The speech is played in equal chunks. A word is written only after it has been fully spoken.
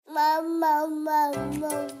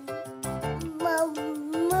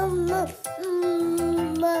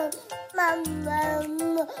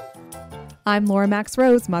I'm Laura Max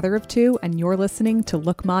Rose, mother of two, and you're listening to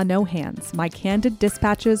Look Ma No Hands, my candid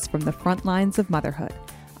dispatches from the front lines of motherhood.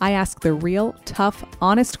 I ask the real, tough,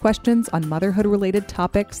 honest questions on motherhood-related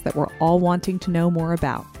topics that we're all wanting to know more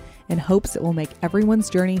about, in hopes it will make everyone's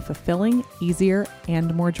journey fulfilling, easier,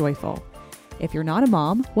 and more joyful. If you're not a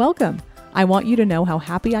mom, welcome. I want you to know how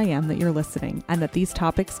happy I am that you're listening and that these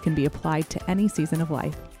topics can be applied to any season of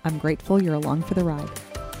life. I'm grateful you're along for the ride.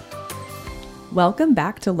 Welcome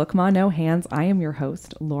back to Look Ma No Hands. I am your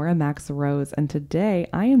host, Laura Max Rose, and today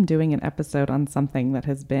I am doing an episode on something that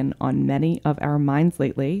has been on many of our minds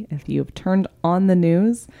lately. If you've turned on the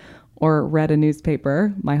news or read a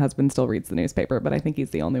newspaper, my husband still reads the newspaper, but I think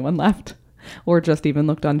he's the only one left, or just even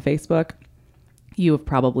looked on Facebook, you have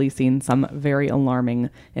probably seen some very alarming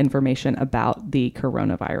information about the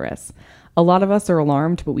coronavirus. A lot of us are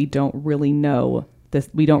alarmed, but we don't really know this.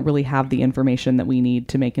 We don't really have the information that we need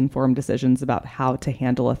to make informed decisions about how to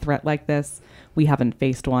handle a threat like this. We haven't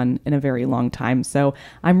faced one in a very long time. So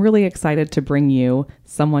I'm really excited to bring you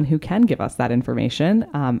someone who can give us that information.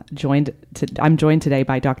 I'm joined today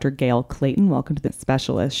by Dr. Gail Clayton. Welcome to the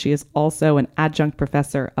specialist. She is also an adjunct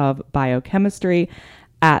professor of biochemistry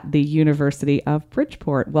at the University of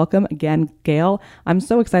Bridgeport. Welcome again, Gail. I'm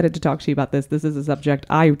so excited to talk to you about this. This is a subject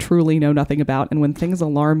I truly know nothing about. And when things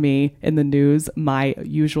alarm me in the news, my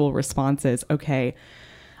usual response is, okay,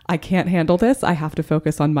 I can't handle this. I have to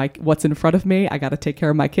focus on what's in front of me. I got to take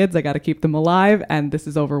care of my kids. I got to keep them alive. And this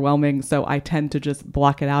is overwhelming. So I tend to just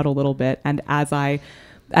block it out a little bit. And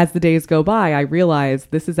as the days go by, I realize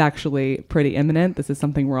this is actually pretty imminent. This is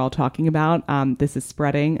something we're all talking about. This is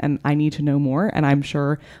spreading and I need to know more. And I'm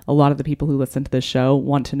sure a lot of the people who listen to this show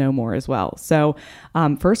want to know more as well. So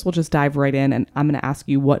first, we'll just dive right in and I'm going to ask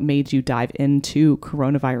you what made you dive into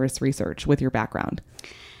coronavirus research with your background.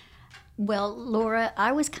 Well, Laura,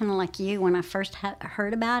 I was kind of like you when I first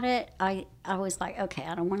heard about it. I was like, okay,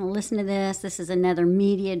 I don't want to listen to this. This is another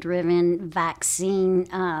media-driven vaccine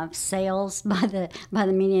sales by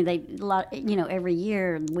the media. Every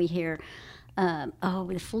year we hear,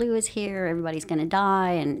 the flu is here, everybody's going to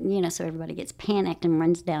die, and so everybody gets panicked and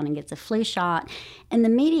runs down and gets a flu shot, and the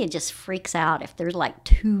media just freaks out if there's like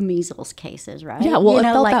 2 measles cases, right? Yeah, well, it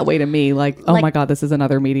felt that way to me, oh my God, this is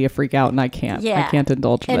another media freak out, and I can't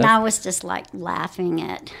indulge in and this. I was just like laughing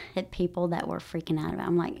at people that were freaking out about it.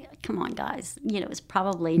 I'm like, come on, guys, it's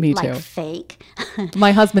probably fake.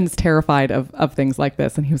 My husband's terrified of things like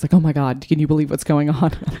this, and he was like, oh my God, can you believe what's going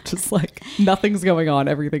on? I'm just like, nothing's going on,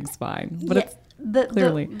 everything's fine. But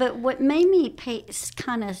But what made me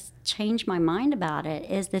kind of change my mind about it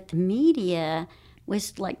is that the media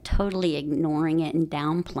was like totally ignoring it and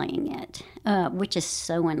downplaying it, which is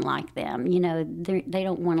so unlike them. They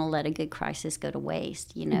don't want to let a good crisis go to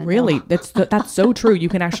waste. Really, that's so true. You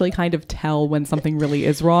can actually kind of tell when something really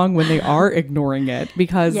is wrong when they are ignoring it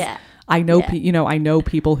because. Yeah. I know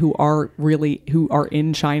people who are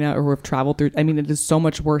in China or who have traveled through. I mean, it is so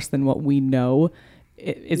much worse than what we know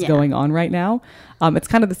is going on right now. It's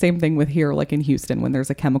kind of the same thing with here, like in Houston, when there's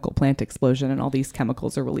a chemical plant explosion and all these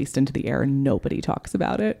chemicals are released into the air and nobody talks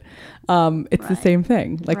about it. It's the same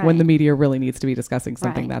thing. Like when the media really needs to be discussing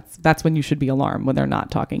something, that's when you should be alarmed, when they're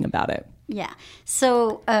not talking about it. Yeah.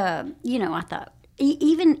 So, I thought,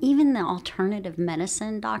 even the alternative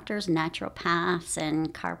medicine doctors, naturopaths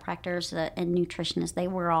and chiropractors and nutritionists, they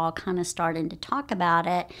were all kind of starting to talk about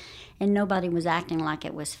it and nobody was acting like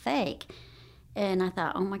it was fake. And I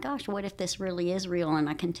thought, oh my gosh, what if this really is real? And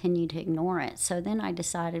I continued to ignore it. So then I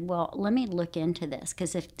decided, well, let me look into this,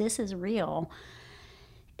 because if this is real,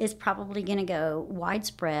 it's probably going to go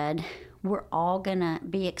widespread. We're all going to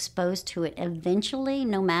be exposed to it eventually,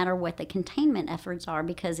 no matter what the containment efforts are,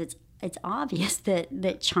 because it's obvious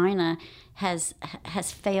that China has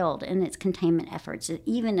failed in its containment efforts,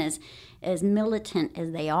 even as militant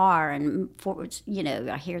as they are. And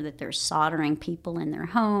I hear that they're soldering people in their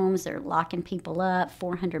homes, they're locking people up.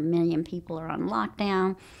 400 million people are on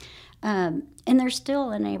lockdown, and they're still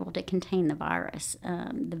unable to contain the virus.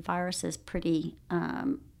 The virus is pretty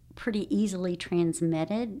easily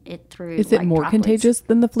transmitted through. Is it more droplets. Contagious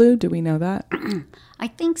than the flu? Do we know that? I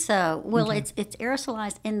think so. Well, okay. It's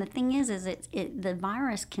aerosolized, and the thing is the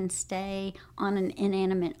virus can stay on an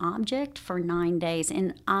inanimate object for 9 days.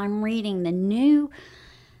 And I'm reading the new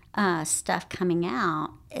stuff coming out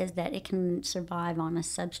is that it can survive on a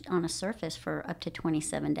surface for up to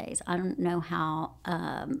 27 days. I don't know how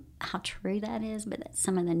true that is, but that's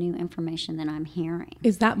some of the new information that I'm hearing.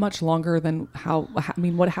 Is that much longer than how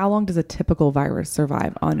long does a typical virus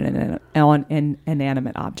survive on an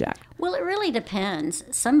inanimate object? Well, it really depends.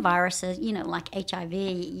 Some viruses, like HIV,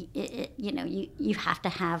 you have to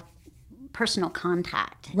have personal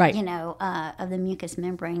contact, Right. of the mucous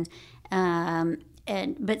membranes.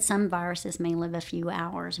 But some viruses may live a few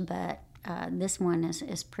hours, but this one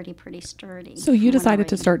is pretty sturdy. So you decided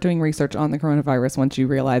to start doing research on the coronavirus once you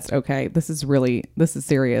realized, okay, this is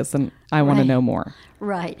serious and I want to know more.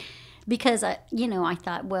 Right. Because I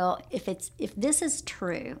thought, well, if this is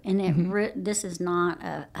true and this is not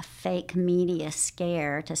a fake media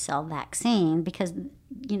scare to sell vaccine, because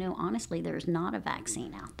honestly, there's not a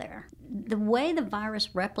vaccine out there. The way the virus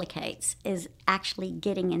replicates is actually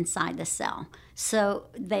getting inside the cell. So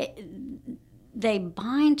they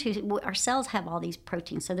bind to, our cells have all these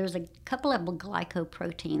proteins. So there's a couple of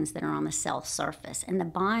glycoproteins that are on the cell surface, and the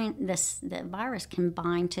virus can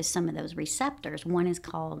bind to some of those receptors. One is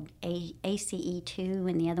called ACE2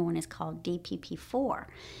 and the other one is called DPP4.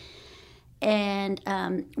 And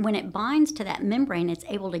when it binds to that membrane, it's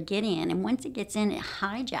able to get in, and once it gets in, it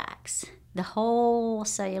hijacks the whole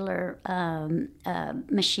cellular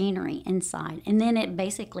machinery inside. And then it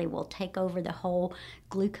basically will take over the whole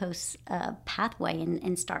glucose pathway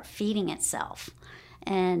and start feeding itself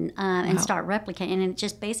and start replicating. And it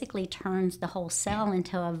just basically turns the whole cell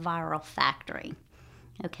into a viral factory.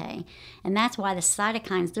 Okay, and that's why the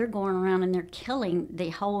cytokines, they're going around and they're killing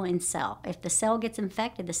the whole cell. If the cell gets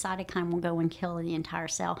infected, the cytokine will go and kill the entire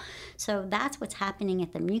cell. So that's what's happening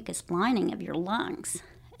at the mucus lining of your lungs.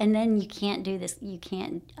 And then you can't do this, you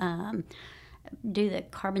can't do the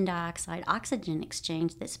carbon dioxide oxygen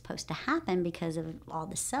exchange that's supposed to happen because of all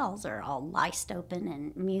the cells are all lysed open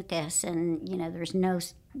and mucus, and there's no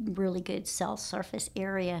really good cell surface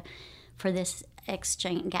area for this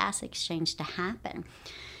gas exchange to happen.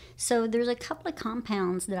 So there's a couple of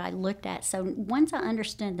compounds that I looked at. So once I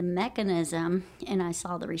understood the mechanism and I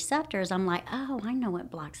saw the receptors, I'm like, oh, I know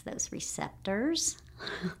what blocks those receptors.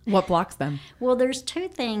 What blocks them? Well, there's two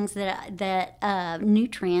things that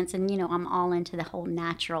nutrients, and I'm all into the whole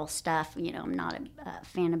natural stuff. I'm not a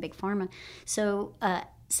fan of big pharma. So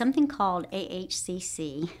something called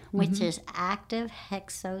AHCC, which is active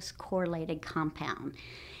hexose correlated compound.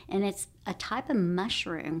 And it's a type of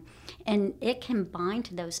mushroom, and it can bind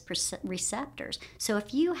to those receptors. So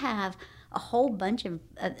if you have a whole bunch of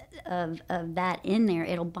that in there,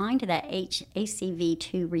 it'll bind to that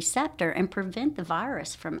ACV2 receptor and prevent the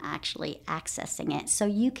virus from actually accessing it. So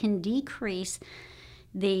you can decrease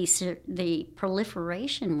the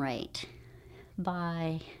proliferation rate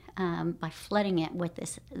by flooding it with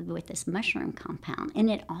this mushroom compound. And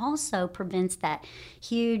it also prevents that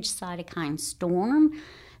huge cytokine storm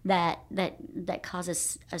that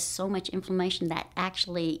causes so much inflammation that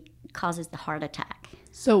actually causes the heart attack.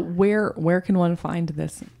 So where can one find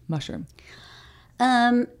this mushroom?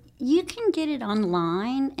 You can get it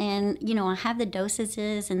online, and I have the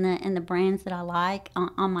dosages and the brands that I like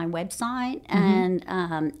on my website,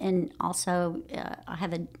 and also I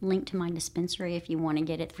have a link to my dispensary if you want to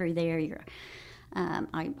get it through there.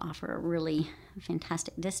 I offer a really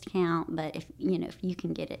fantastic discount, but if you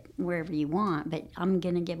can get it wherever you want, but I'm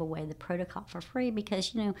going to give away the protocol for free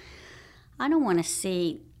because I don't want to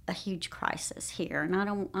see a huge crisis here, and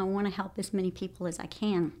I want to help as many people as I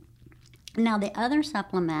can. Now, the other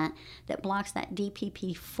supplement that blocks that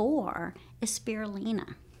DPP4 is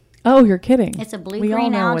spirulina. Oh, you're kidding. It's a We all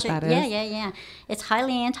blue-green know algae. what that is. Yeah. It's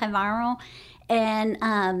highly antiviral, and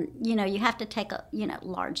you have to take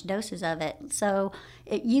large doses of it. So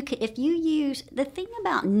if you use, the thing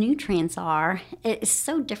about nutrients it's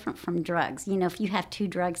so different from drugs. If you have two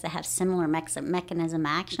drugs that have similar mechanism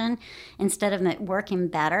action, instead of it working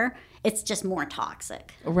better, it's just more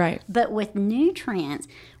toxic. Right. But with nutrients,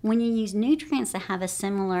 when you use nutrients that have a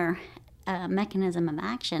similar mechanism of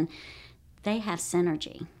action, they have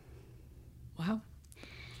synergy. Wow.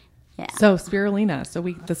 Yeah. So spirulina. So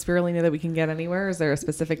the spirulina that we can get anywhere, is there a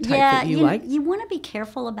specific type that you like? You want to be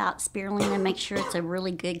careful about spirulina and make sure it's a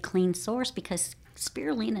really good, clean source, because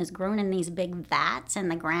spirulina is grown in these big vats in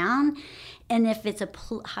the ground, and if it's a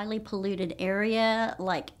highly polluted area,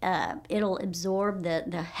 it'll absorb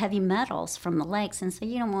the heavy metals from the lakes, and so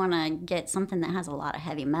you don't want to get something that has a lot of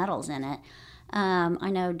heavy metals in it. I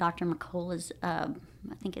know Dr. McCullough's,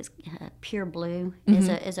 I think it's Pure Blue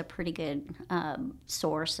is a pretty good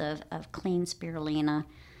source of clean spirulina.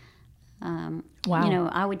 Wow.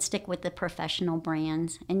 I would stick with the professional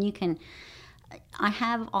brands, and I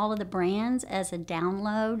have all of the brands as a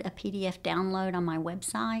PDF download on my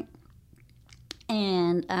website,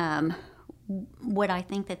 and what I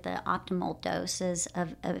think that the optimal doses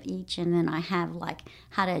of each, and then I have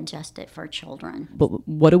how to adjust it for children. But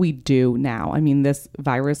what do we do now? I mean, this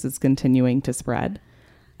virus is continuing to spread,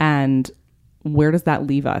 and where does that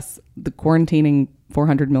leave us? The quarantining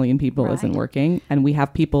 400 million people Right. isn't working. And we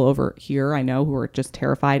have people over here, I know, who are just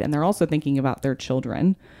terrified. And they're also thinking about their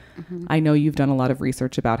children. I know you've done a lot of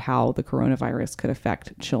research about how the coronavirus could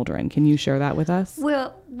affect children. Can you share that with us?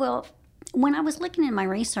 Well, when I was looking at my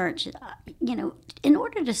research, in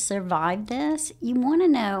order to survive this, you want to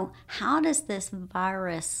know, how does this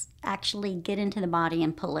virus actually get into the body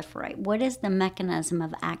and proliferate? What is the mechanism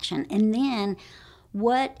of action? And then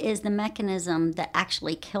what is the mechanism that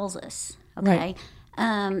actually kills us? Okay.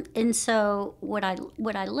 Right. And so what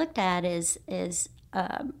I looked at is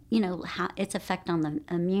how its effect on the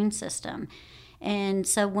immune system. And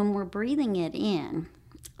so when we're breathing it in,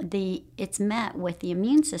 it's met with the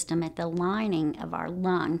immune system at the lining of our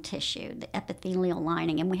lung tissue, the epithelial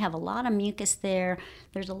lining, and we have a lot of mucus there.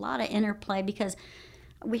 There's a lot of interplay because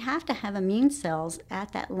we have to have immune cells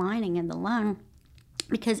at that lining of the lung,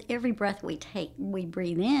 because every breath we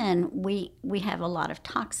breathe in, we have a lot of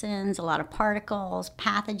toxins, a lot of particles,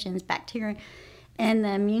 pathogens, bacteria. And the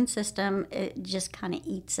immune system, it just kind of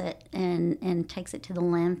eats it and takes it to the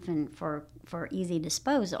lymph and for easy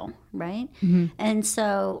disposal, right? Mm-hmm. And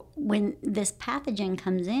so when this pathogen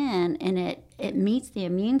comes in and it meets the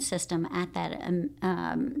immune system at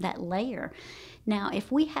that layer. Now,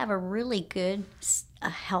 if we have a really good,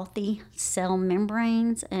 healthy cell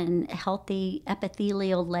membranes and a healthy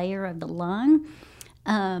epithelial layer of the lung,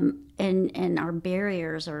 and our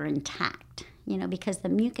barriers are intact, because the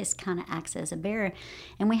mucus kind of acts as a barrier.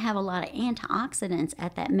 And we have a lot of antioxidants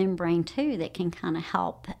at that membrane too that can kind of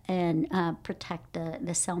help and protect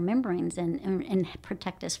the cell membranes and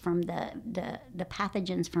protect us from the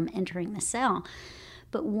pathogens from entering the cell.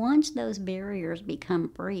 But once those barriers become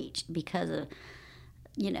breached because of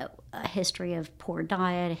a history of poor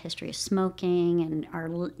diet, a history of smoking, and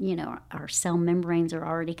our cell membranes are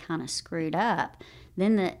already kind of screwed up,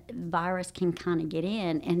 then the virus can kind of get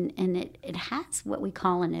in, and it has what we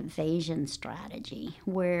call an evasion strategy,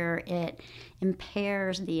 where it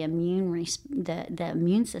impairs the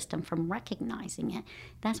immune system from recognizing it.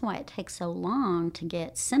 That's why it takes so long to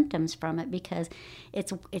get symptoms from it, because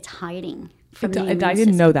it's hiding from the immune system. I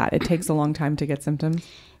didn't know that. It takes a long time to get symptoms.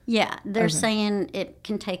 Yeah, they're saying it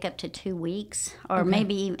can take up to 2 weeks, or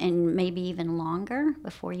maybe even longer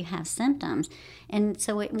before you have symptoms. And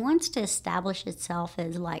so it wants to establish itself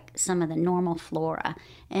as like some of the normal flora,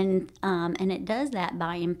 and it does that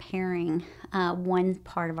by impairing one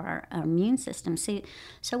part of our immune system.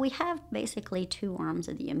 So we have basically two arms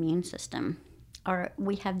of the immune system.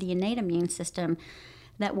 We have the innate immune system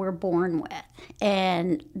that we're born with,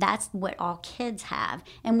 and that's what all kids have.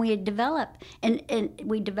 And we develop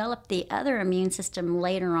the other immune system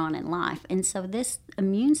later on in life. And so this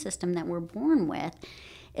immune system that we're born with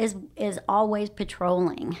is always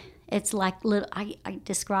patrolling. It's like little. I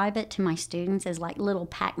describe it to my students as like little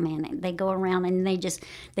Pac-Man. They go around and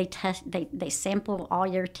they sample all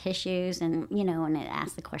your tissues, and and it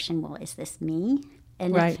asks the question, well, is this me?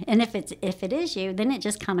 And right. if it is you, then it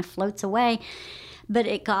just kind of floats away. But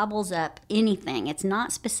it gobbles up anything. It's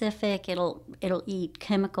not specific. It'll eat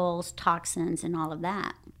chemicals, toxins, and all of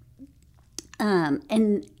that.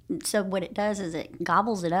 And so what it does is it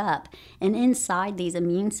gobbles it up, and inside these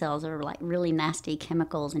immune cells are like really nasty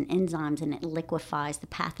chemicals and enzymes, and it liquefies the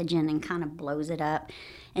pathogen and kind of blows it up.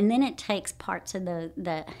 And then it takes parts of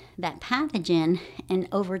that pathogen and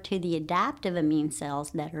over to the adaptive immune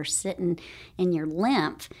cells that are sitting in your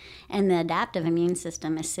lymph. And the adaptive immune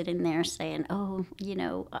system is sitting there saying, oh,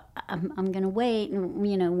 I'm going to wait.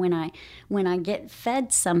 And, when I get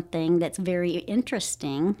fed something that's very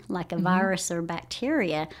interesting, like a virus or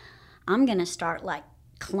bacteria, I'm going to start like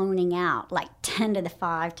cloning out like 10 to the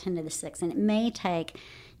 5, 10 to the 6. And it may take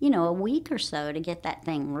a week or so to get that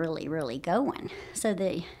thing really, really going. So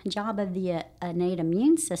the job of the innate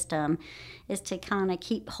immune system is to kind of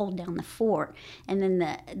hold down the fort. And then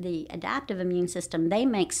the adaptive immune system, they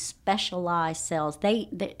make specialized cells.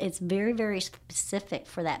 It's very, very specific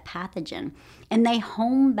for that pathogen. And they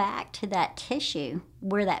home back to that tissue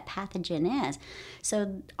where that pathogen is.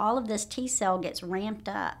 So all of this T cell gets ramped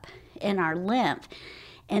up in our lymph.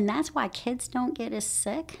 And that's why kids don't get as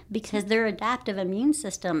sick, because their adaptive immune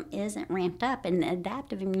system isn't ramped up. And the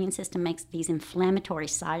adaptive immune system makes these inflammatory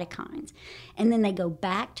cytokines. And then they go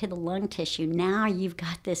back to the lung tissue. Now you've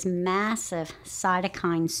got this massive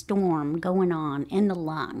cytokine storm going on in the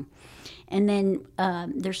lung. And then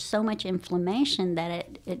there's so much inflammation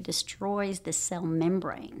that it destroys the cell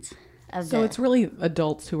membranes. So it's really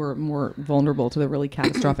adults who are more vulnerable to the really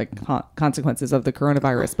catastrophic consequences of the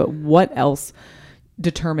coronavirus. But what else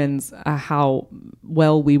determines how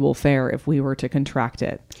well we will fare if we were to contract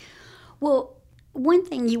it? Well, one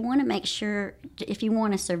thing you want to make sure, if you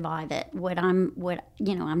want to survive it, what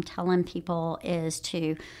I'm telling people is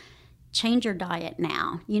to change your diet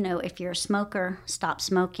now. If you're a smoker, stop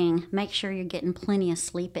smoking. Make sure you're getting plenty of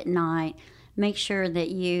sleep at night. Make sure that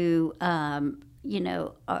you,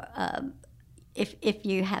 if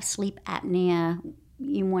you have sleep apnea,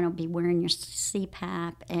 you want to be wearing your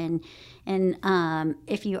CPAP. And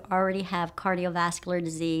if you already have cardiovascular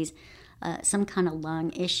disease, some kind of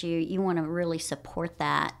lung issue, you want to really support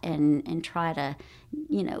that and try to,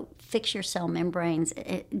 fix your cell membranes.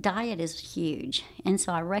 Diet is huge. And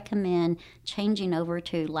so I recommend changing over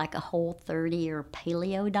to like a Whole30 or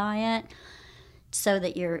paleo diet so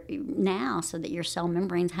that your cell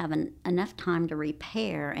membranes have enough time to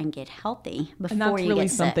repair and get healthy before you get sick. And that's really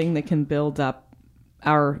something that can build up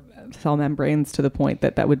our cell membranes to the point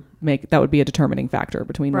that would be a determining factor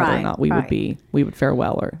between whether or not we would fare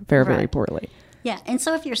well or fare very poorly. Yeah, and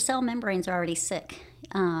so if your cell membranes are already sick,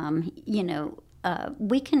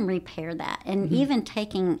 we can repair that, and even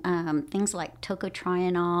taking things like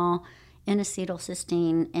tocotrienol,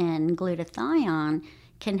 N-acetylcysteine, and glutathione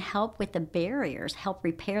can help with the barriers, help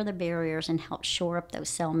repair the barriers, and help shore up those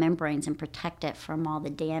cell membranes and protect it from all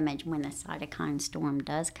the damage when the cytokine storm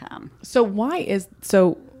does come.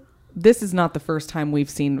 So this is not the first time we've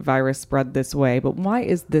seen virus spread this way, but why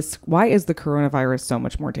is the coronavirus so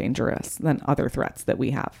much more dangerous than other threats that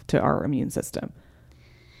we have to our immune system?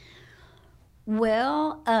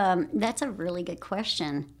 Well, that's a really good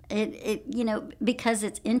question. Because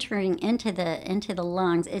it's entering into the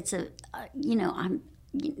lungs.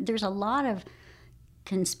 There's a lot of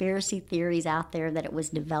conspiracy theories out there that it was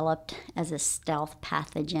developed as a stealth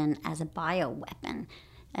pathogen, as a bioweapon,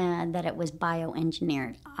 that it was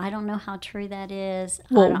bioengineered. I don't know how true that is.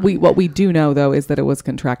 Well, what we do know though is that it was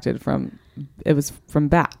contracted from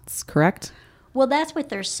bats, correct? Well, that's what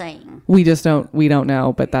they're saying. We don't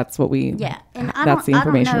know, but that's what we. Yeah, and that's the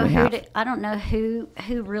information we have. I don't know who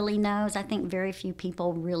really knows. I think very few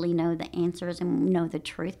people really know the answers and know the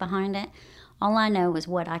truth behind it. All I know is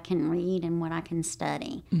what I can read and what I can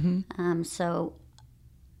study. Mm-hmm.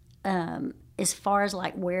 As far as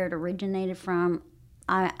like where it originated from,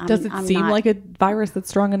 does it seem like a virus that's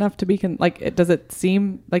strong enough to be does it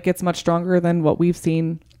seem like it's much stronger than what we've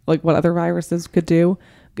seen, like what other viruses could do?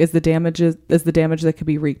 Is the damage that could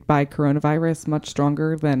be wreaked by coronavirus much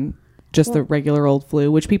stronger than just the regular old flu,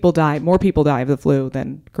 which more people die of the flu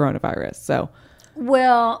than coronavirus? So,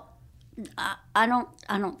 well, I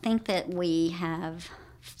don't think that we have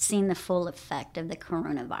seen the full effect of the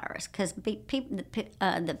coronavirus, because the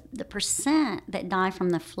percent that die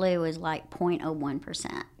from the flu is like 0.01%.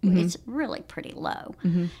 Mm-hmm. It's really pretty low.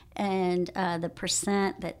 Mm-hmm. And the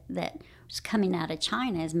percent that was coming out of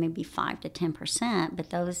China is maybe 5 to 10%,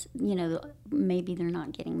 but those, maybe they're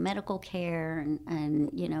not getting medical care and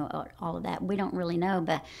all of that. We don't really know,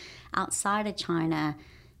 but outside of China,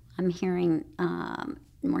 I'm hearing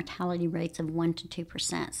mortality rates of 1 to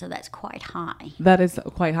 2%, so that's quite high. That is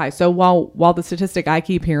quite high. So while the statistic I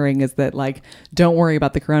keep hearing is that, like, don't worry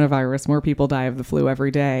about the coronavirus, more people die of the flu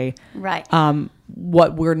every day. Right.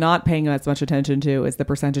 What we're not paying as much attention to is the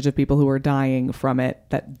percentage of people who are dying from it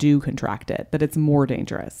that do contract it, that it's more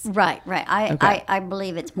dangerous. Right. I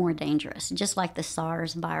believe it's more dangerous, just like the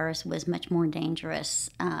SARS virus was much more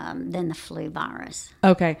dangerous than the flu virus.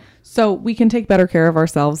 Okay. So we can take better care of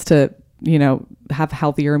ourselves to have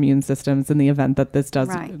healthier immune systems in the event that this does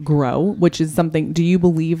grow, which is something. Do you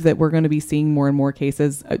believe that we're going to be seeing more and more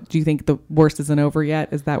cases? Do you think the worst isn't over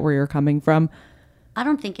yet? Is that where you're coming from? I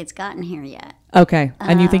don't think it's gotten here yet. Okay.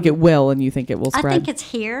 And you think it will, and you think it will spread? I think it's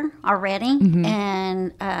here already. Mm-hmm.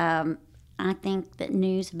 And I think that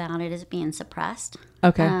news about it is being suppressed.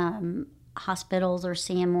 Okay. Hospitals are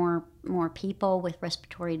seeing more people with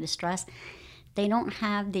respiratory distress. They don't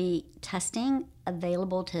have the testing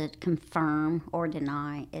available to confirm or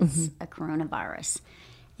deny it's a coronavirus.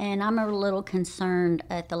 And I'm a little concerned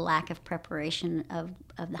at the lack of preparation of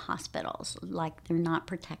the hospitals. Like, they're not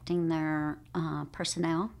protecting their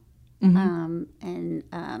personnel. Mm-hmm.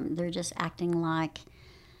 And they're just acting like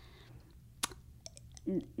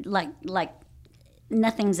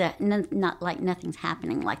nothing's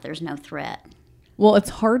happening, like there's no threat. Well, it's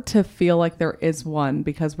hard to feel like there is one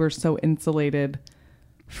because we're so insulated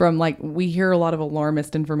from, like, we hear a lot of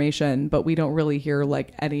alarmist information, but we don't really hear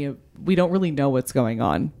we don't really know what's going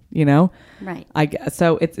on, Right. I guess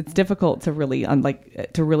so. It's difficult to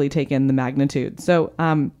really take in the magnitude. So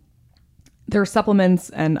there are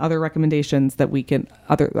supplements and other recommendations that we can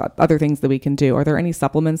other things that we can do. Are there any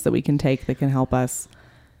supplements that we can take that can help us?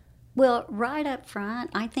 Well, right up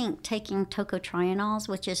front, I think taking tocotrienols,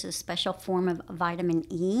 which is a special form of vitamin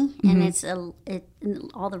E, and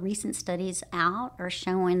all the recent studies out are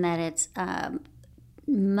showing that it's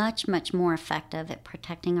much, much more effective at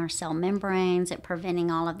protecting our cell membranes, at preventing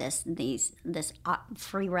all of this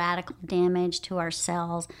free radical damage to our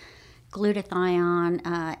cells. Glutathione,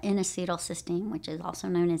 N-acetylcysteine, which is also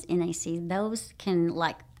known as NAC, those can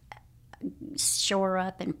shore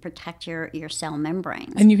up and protect your cell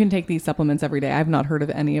membranes. And you can take these supplements every day. I've not heard of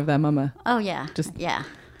any of them. I'm a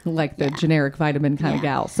like the generic vitamin kind of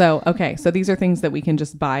gal. So, okay. So these are things that we can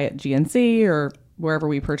just buy at GNC or wherever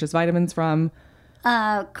we purchase vitamins from.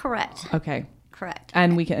 Correct. Okay. Correct.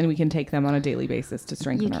 And we can take them on a daily basis to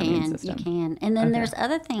strengthen our immune system. You can. And then there's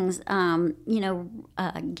other things, Ganoderma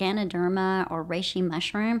or reishi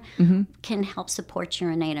mushroom can help support your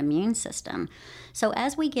innate immune system. So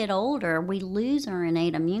as we get older, we lose our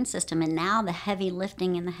innate immune system, and now the heavy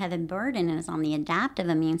lifting and the heavy burden is on the adaptive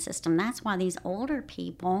immune system. That's why these older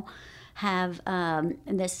people have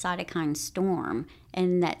this cytokine storm,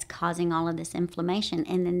 and that's causing all of this inflammation,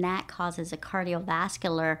 and then that causes a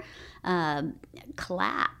cardiovascular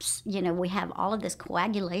collapse. We have all of this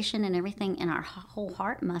coagulation and everything, and our whole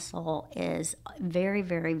heart muscle is very,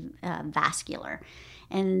 very vascular.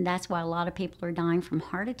 And that's why a lot of people are dying from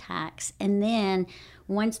heart attacks. And then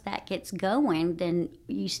once that gets going, then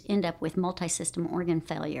you end up with multi-system organ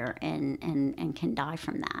failure and can die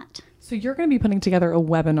from that. So you're going to be putting together a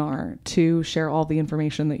webinar to share all the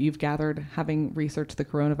information that you've gathered, having researched the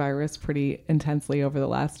coronavirus pretty intensely over the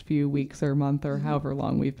last few weeks or month or however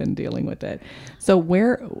long we've been dealing with it. So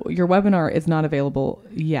your webinar is not available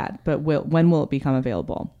yet, but when will it become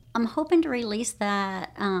available? I'm hoping to release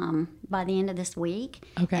that by the end of this week.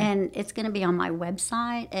 Okay. And it's going to be on my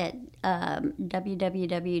website at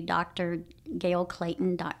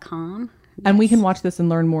www.drgailclayton.com. And we can watch this and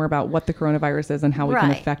learn more about what the coronavirus is and how we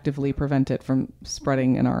can effectively prevent it from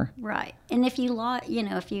spreading in our... Right. And if you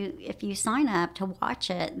if you sign up to watch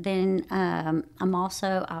it, then I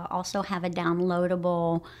also have a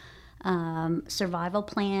downloadable survival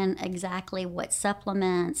plan, exactly what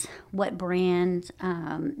supplements, what brands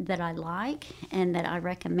that I like and that I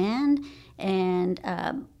recommend, and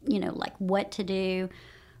like what to do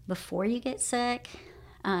before you get sick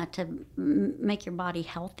to make your body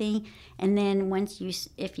healthy, and then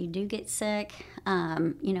if you do get sick,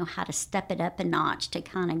 how to step it up a notch to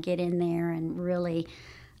kind of get in there and really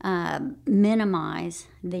minimize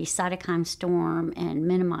the cytokine storm and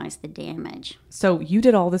minimize the damage. So you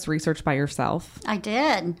did all this research by yourself? I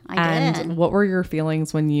did. And what were your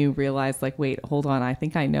feelings when you realized, wait, hold on, I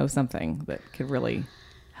think I know something that could really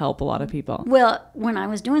help a lot of people? Well, when I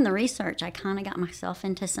was doing the research, I kind of got myself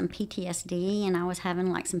into some PTSD, and I was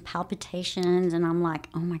having some palpitations, and I'm like,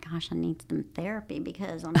 oh my gosh, I need some therapy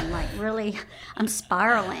because I'm I'm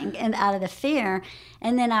spiraling and out of the fear.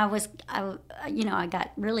 And then I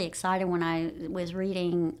got really excited when I was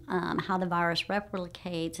reading how the virus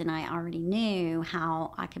replicates, and I already knew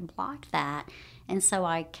how I could block that. And so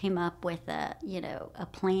I came up with a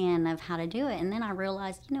plan of how to do it. And then I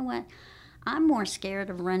realized, what? I'm more scared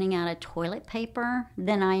of running out of toilet paper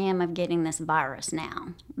than I am of getting this virus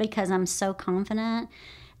now, because I'm so confident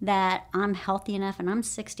that I'm healthy enough, and I'm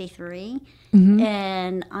 63,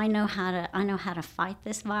 and I know how to fight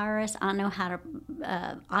this virus. I know how to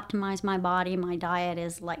optimize my body. My diet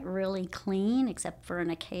is really clean, except for an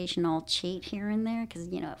occasional cheat here and there, because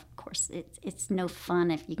of course it's no fun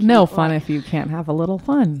if you can't, if you can't have a little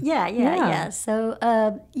fun. Yeah. So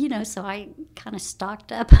so I kind of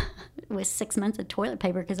stocked up with 6 months of toilet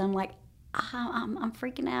paper, because I'm like, I'm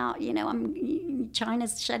freaking out.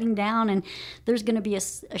 China's shutting down, and there's going to be a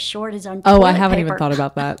shortage on toilet paper. I haven't even thought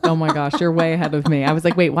about that. Oh my gosh, you're way ahead of me. I was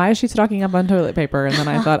like, wait, why is she stocking up on toilet paper? And then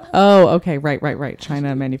I thought, oh, okay, right.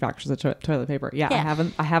 China manufactures the toilet paper. Yeah,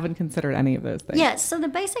 I haven't considered any of those things. Yeah, so the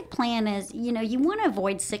basic plan is, you want to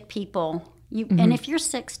avoid sick people. And if you're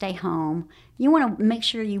sick, stay home. You want to make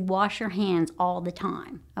sure you wash your hands all the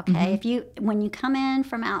time. Okay, when you come in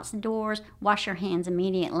from outdoors, wash your hands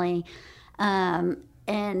immediately. And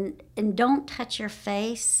don't touch your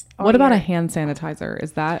face. What about a hand sanitizer?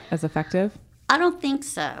 Is that as effective? I don't think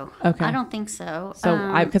so. Okay. I don't think so.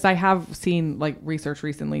 So because I have seen research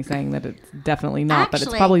recently saying that it's definitely not, but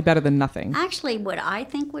it's probably better than nothing. Actually, what I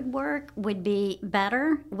think would be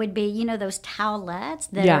better would be, those towelettes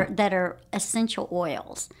that are essential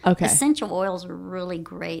oils. Okay. Essential oils are really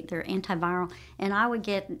great. They're antiviral, and I would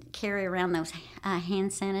carry around those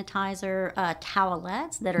hand sanitizer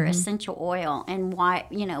towelettes that are essential oil, and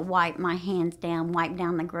wipe my hands down, wipe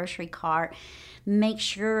down the grocery cart. Make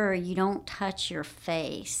sure you don't touch your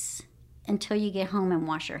face until you get home and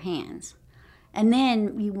wash your hands. And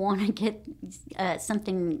then you want to get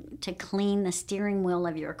something to clean the steering wheel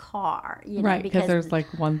of your car. Right, because there's like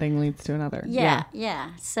one thing leads to another.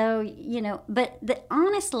 Yeah. So, but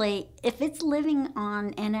honestly, if it's living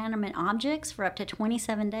on inanimate objects for up to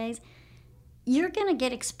 27 days, you're going to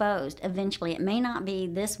get exposed eventually. It may not be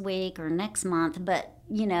this week or next month, but,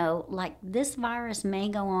 like this virus may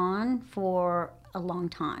go on for a long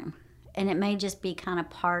time. And it may just be kind of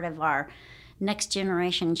part of our next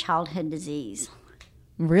generation childhood disease.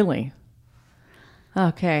 Really?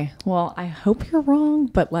 Okay. Well, I hope you're wrong,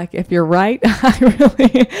 but like if you're right,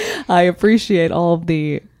 I appreciate all of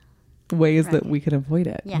the ways that we can avoid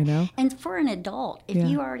it. Yeah. And for an adult, if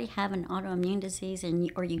you already have an autoimmune disease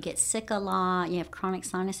or you get sick a lot, you have chronic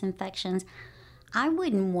sinus infections, I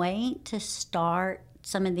wouldn't wait to start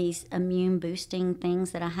some of these immune boosting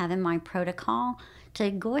things that I have in my protocol to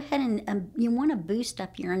go ahead and you want to boost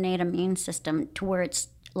up your innate immune system to where it's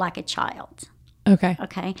like a child's.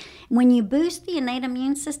 Okay. When you boost the innate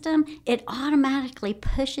immune system, it automatically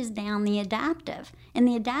pushes down the adaptive. And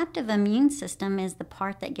the adaptive immune system is the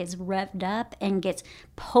part that gets revved up and gets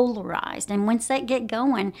polarized. And once that get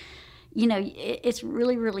going, it's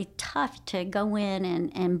really, really tough to go in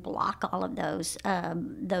and block all of those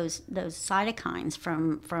cytokines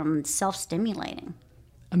from self-stimulating.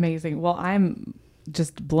 Amazing. Well, I'm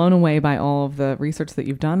just blown away by all of the research that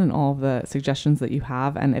you've done and all of the suggestions that you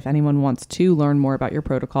have. And if anyone wants to learn more about your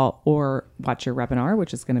protocol or watch your webinar,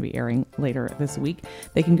 which is going to be airing later this week,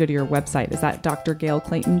 they can go to your website. Is that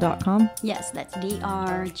drgailclayton.com? Yes, that's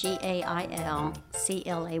DrGailClayton,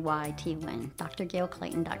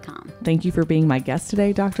 drgailclayton.com. Thank you for being my guest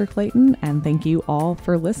today, Dr. Clayton, and thank you all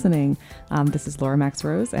for listening. This is Laura Max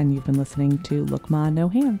Rose, and you've been listening to Look Ma, No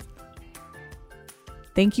Hands.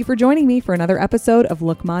 Thank you for joining me for another episode of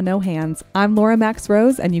Look Ma, No Hands. I'm Laura Max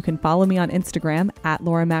Rose, and you can follow me on Instagram at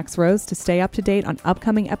Laura Max Rose to stay up to date on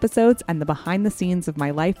upcoming episodes and the behind the scenes of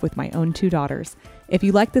my life with my own 2 daughters. If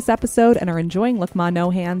you like this episode and are enjoying Look Ma, No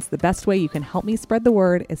Hands, the best way you can help me spread the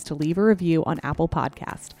word is to leave a review on Apple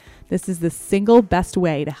Podcast. This is the single best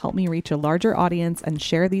way to help me reach a larger audience and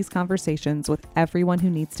share these conversations with everyone who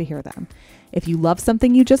needs to hear them. If you love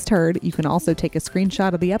something you just heard, you can also take a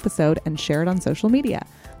screenshot of the episode and share it on social media.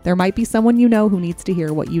 There might be someone you know who needs to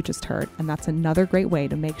hear what you just heard, and that's another great way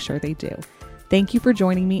to make sure they do. Thank you for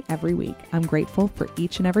joining me every week. I'm grateful for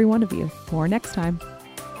each and every one of you. More next time.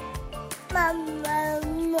 Mom.